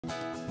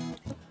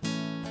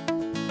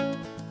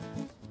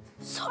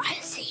So I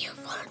see you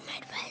followed my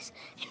advice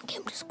and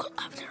came to school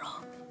after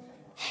all.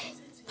 Hey,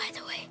 by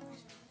the way,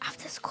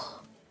 after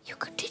school, you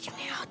could teach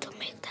me how to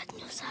make that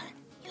new salad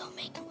you're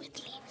making with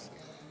leaves.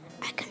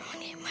 I can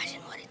only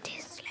imagine what it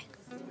tastes like.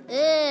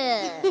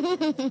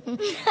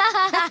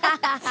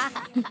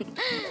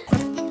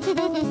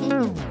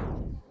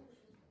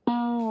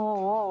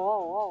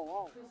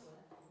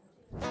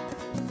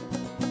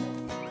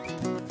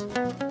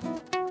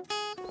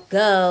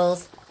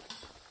 Girls,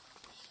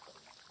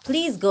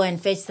 please go and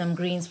fetch some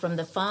greens from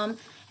the farm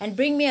and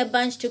bring me a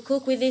bunch to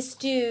cook with this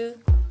stew.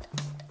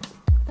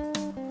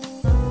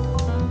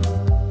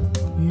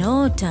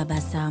 No,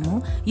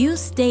 Tabasamu, you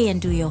stay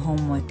and do your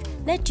homework.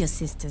 Let your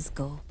sisters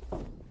go.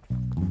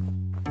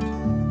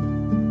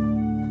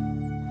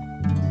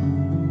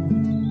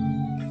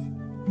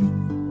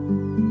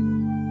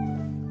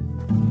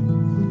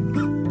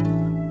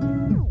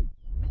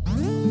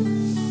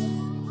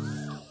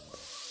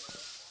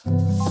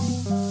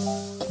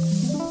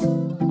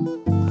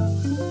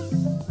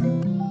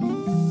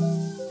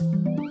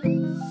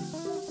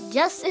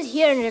 Just sit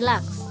here and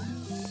relax.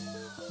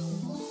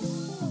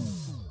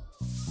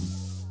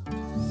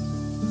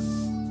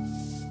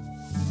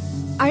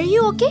 Are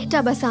you okay,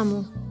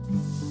 Tabasamu?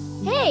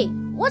 Hey,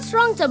 what's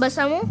wrong,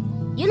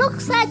 Tabasamu? You look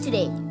sad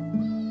today.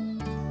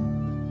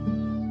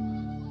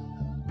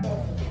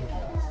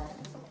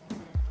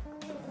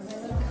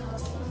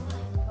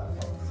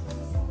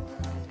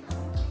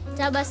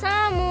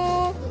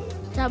 Tabasamu,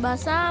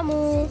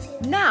 Tabasamu.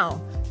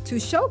 Now, to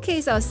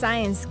showcase our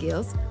science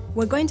skills,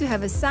 we're going to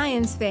have a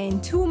science fair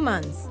in 2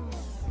 months.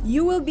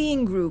 You will be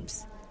in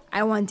groups.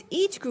 I want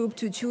each group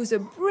to choose a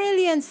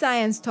brilliant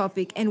science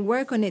topic and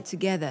work on it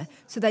together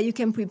so that you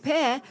can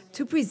prepare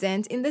to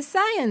present in the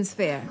science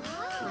fair.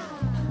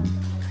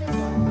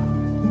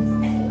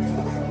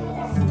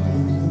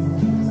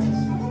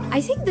 I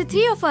think the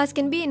 3 of us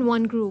can be in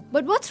one group.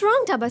 But what's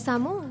wrong,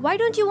 Tabasamu? Why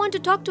don't you want to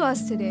talk to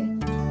us today?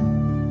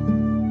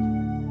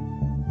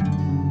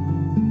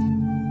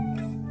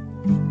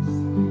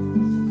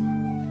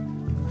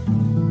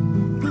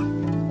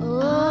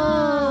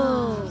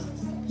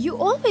 You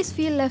always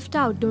feel left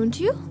out, don't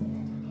you?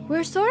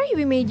 We're sorry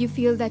we made you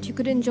feel that you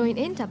couldn't join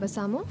in,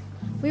 Tabasamu.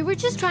 We were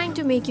just trying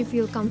to make you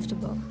feel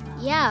comfortable.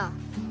 Yeah,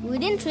 we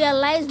didn't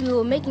realize we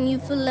were making you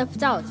feel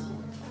left out.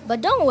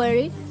 But don't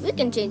worry, we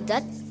can change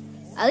that.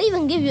 I'll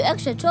even give you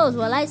extra chores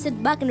while I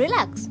sit back and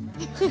relax.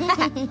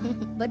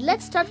 But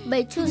let's start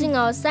by choosing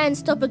our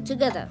science topic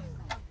together.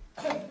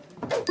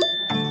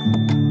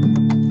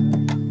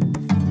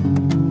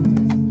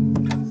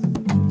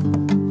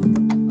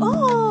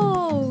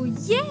 Oh,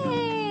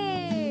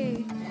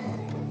 yay!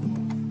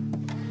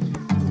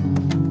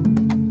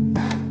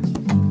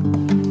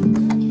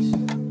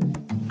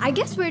 I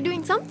guess we're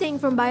doing something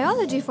from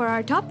biology for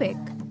our topic.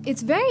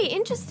 It's very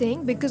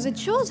interesting because it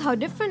shows how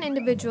different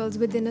individuals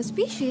within a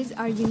species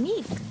are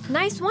unique.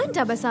 Nice one,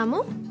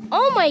 Tabasamu.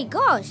 Oh my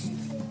gosh!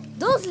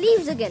 Those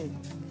leaves again.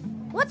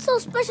 What's so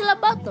special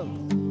about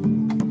them?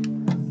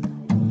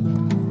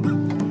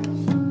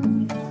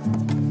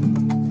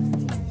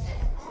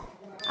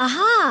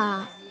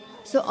 Aha!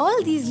 So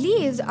all these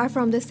leaves are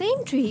from the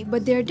same tree,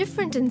 but they're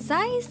different in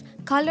size,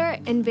 color,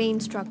 and vein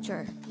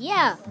structure.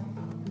 Yeah,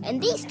 and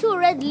these 2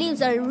 red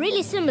leaves are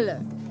really similar,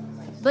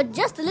 but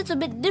just a little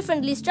bit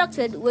differently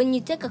structured when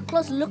you take a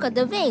close look at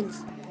the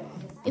veins.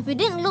 If you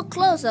didn't look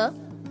closer,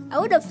 I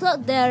would have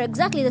thought they are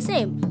exactly the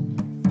same.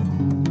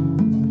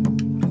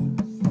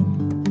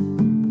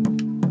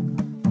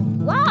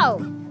 Wow!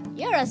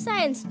 You're a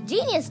science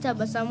genius,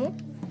 Tabasamu.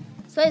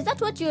 So is that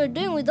what you were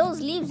doing with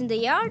those leaves in the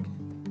yard?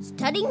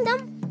 Studying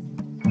them?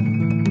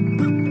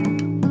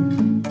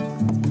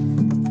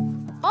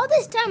 All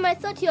this time I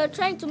thought you were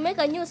trying to make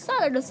a new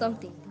salad or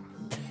something.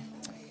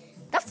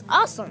 That's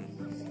awesome.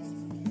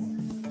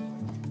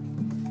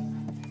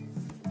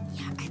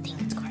 Yeah, I think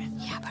it's correct.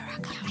 Yeah,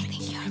 Baraka, I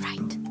think you're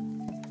right.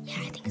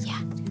 Yeah, I think so.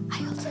 Yeah,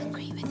 I also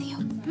agree with you.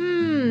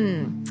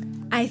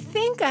 I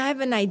think I have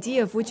an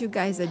idea of what you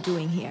guys are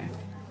doing here.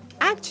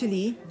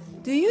 Actually,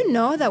 do you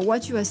know that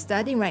what you are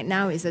studying right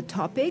now is a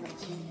topic?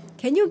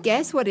 Can you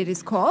guess what it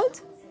is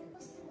called?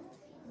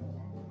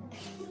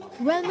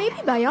 Well,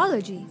 maybe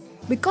biology,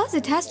 because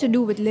it has to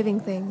do with living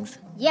things.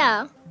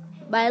 Yeah,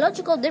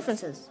 biological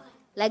differences.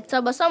 Like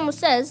Tabasamu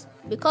says,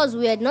 because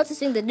we are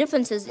noticing the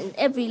differences in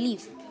every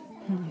leaf.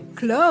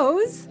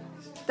 Close.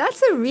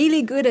 That's a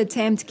really good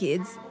attempt,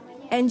 kids.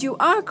 And you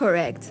are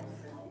correct.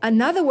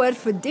 Another word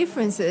for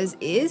differences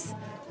is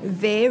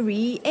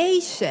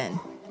variation.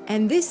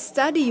 And this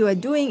study you are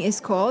doing is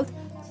called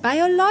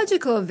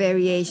biological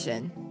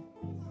variation.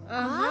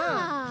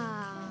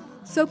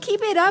 So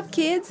keep it up,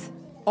 kids.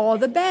 All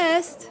the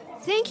best.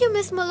 Thank you,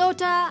 Miss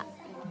Malota.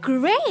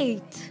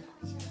 Great!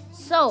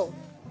 So,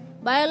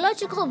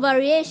 biological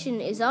variation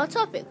is our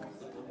topic.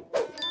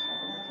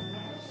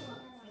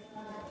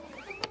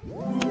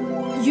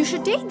 You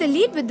should take the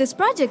lead with this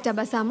project,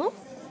 Tabasamu.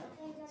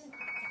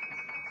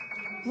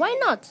 Why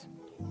not?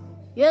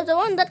 You're the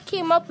one that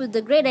came up with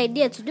the great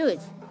idea to do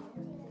it.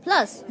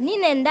 Plus,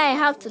 Nina and I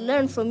have to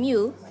learn from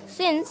you,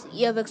 since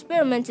you have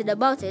experimented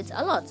about it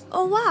a lot.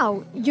 Oh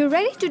wow, you're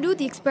ready to do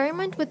the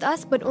experiment with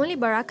us but only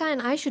Baraka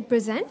and I should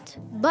present?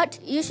 But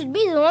you should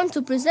be the one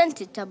to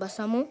present it,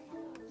 Tabasamu.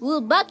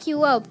 We'll back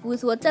you up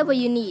with whatever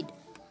you need.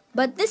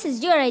 But this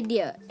is your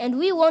idea, and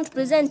we won't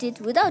present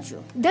it without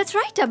you. That's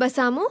right,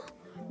 Tabasamu.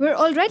 We're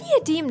already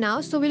a team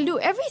now, so we'll do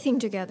everything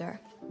together.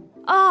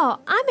 Oh,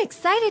 I'm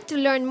excited to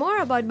learn more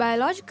about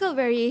biological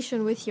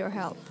variation with your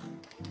help.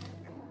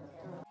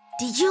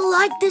 Did you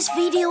like this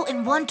video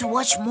and want to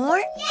watch more?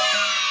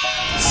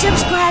 Yeah!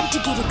 Subscribe to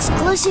get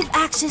exclusive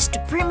access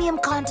to premium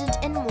content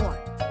and more.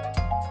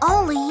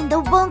 Only in the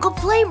Ubongo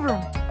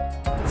Playroom.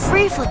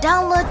 Free for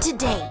download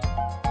today.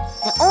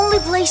 The only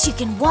place you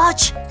can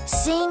watch,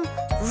 sing,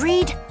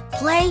 read,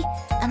 play,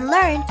 and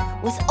learn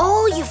with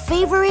all your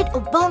favorite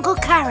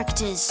Ubongo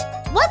characters.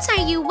 What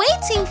are you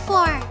waiting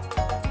for?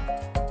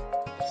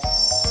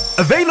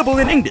 Available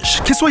in English,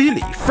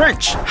 Kiswahili,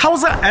 French,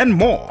 Hausa, and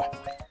more.